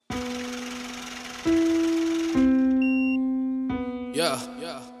Gas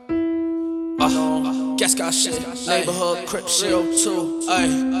got shit, neighborhood, crip shit too.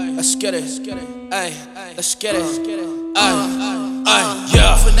 Ayy, let's get it. Ayy, let's get it.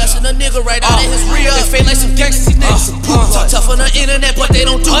 Finessing a nigga right out of his rear. They fake like some gangsters, these niggas some poops. Talk tough on the internet, but they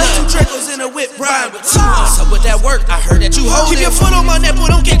don't do it. Two Dracos in a whip, ride with two. So with that work, I heard that you hold it. Keep your foot on my neck, boy,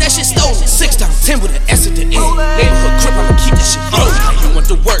 don't get that shit stolen. 6 down 10 with an S at the end. Neighborhood crip, I'ma keep that shit rolling. You want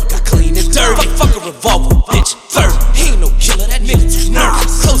the work, I clean it dirty. Fuck a revolver, bitch, 30. He ain't no killer, that nigga too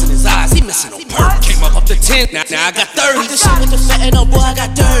nervous. Closing his eyes, he missing on purpose. Came up to 10, now I got 30. This shit with the fat and boy, I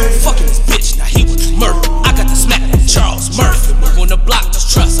got dirty. Fucking this bitch, now he was murder. I got the smack like Charles Murphy. Move on the block, just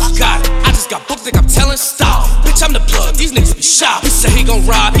trust, I got it. I just got booked, think I'm telling, stop. Bitch, I'm the plug, these niggas be shot. He said he gon'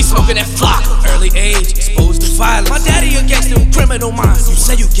 rob, he smoking that flock. Early age, exposed to violence. My daddy a gangster with criminal minds. You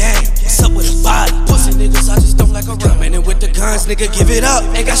say you gang, what's up with a body? Pussy niggas, I just don't like a run. Coming in with the guns, nigga, give it up.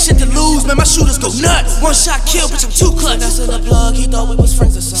 Ain't got shit to lose, man, my shooters go nuts. One shot kill, bitch, I'm too clutch. That's in the plug, he thought we was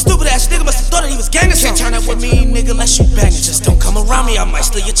friends or something. Stupid ass nigga must've thought that he was gang or something. Can't turn up with me, nigga, unless you bangin'. Just don't come around me, I might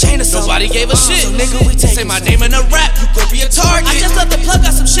steal your chain or something. Nobody gave a shit, so nigga, we take say my name in a rap, you gon' be a target. I just left the plug,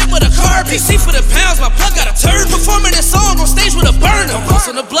 got some shit with a card. BC for the pounds, my plug got a turn. Performing this song on stage with a burner. Don't cross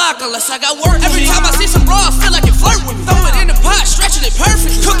on the block unless I got work. Every time I see some raw, I feel like it flirt with me. Throw it in the pot, stretching it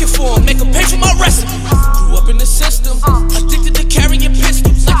perfect. Cooking for him, make him pay for my recipe. Grew up in the system, addicted to carrying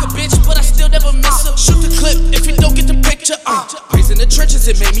pistols. Like a bitch, but I still never miss her. Shoot the clip if you don't get the picture. Praising the trenches,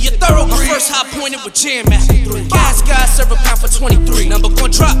 it made me a thoroughbred. My first high pointed with jam after 3. Gas guys serve a pound for 23. Number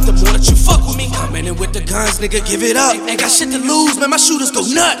gon' drop the more that you fuck with me. Coming in with the guns, nigga, give it up. Ain't got shit to lose, man, my shooters go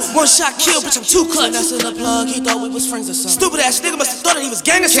nuts. One shot kill, bitch, I'm too clutch. That's in the plug, he thought we was friends or something. Stupid ass nigga must've thought that he was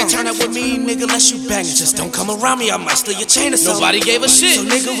gang or something. Can't turn up with me, nigga, unless you bangin'. Just don't come around me, I might steal your chain or something. Nobody gave a shit, so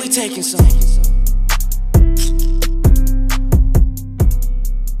nigga, we taking some.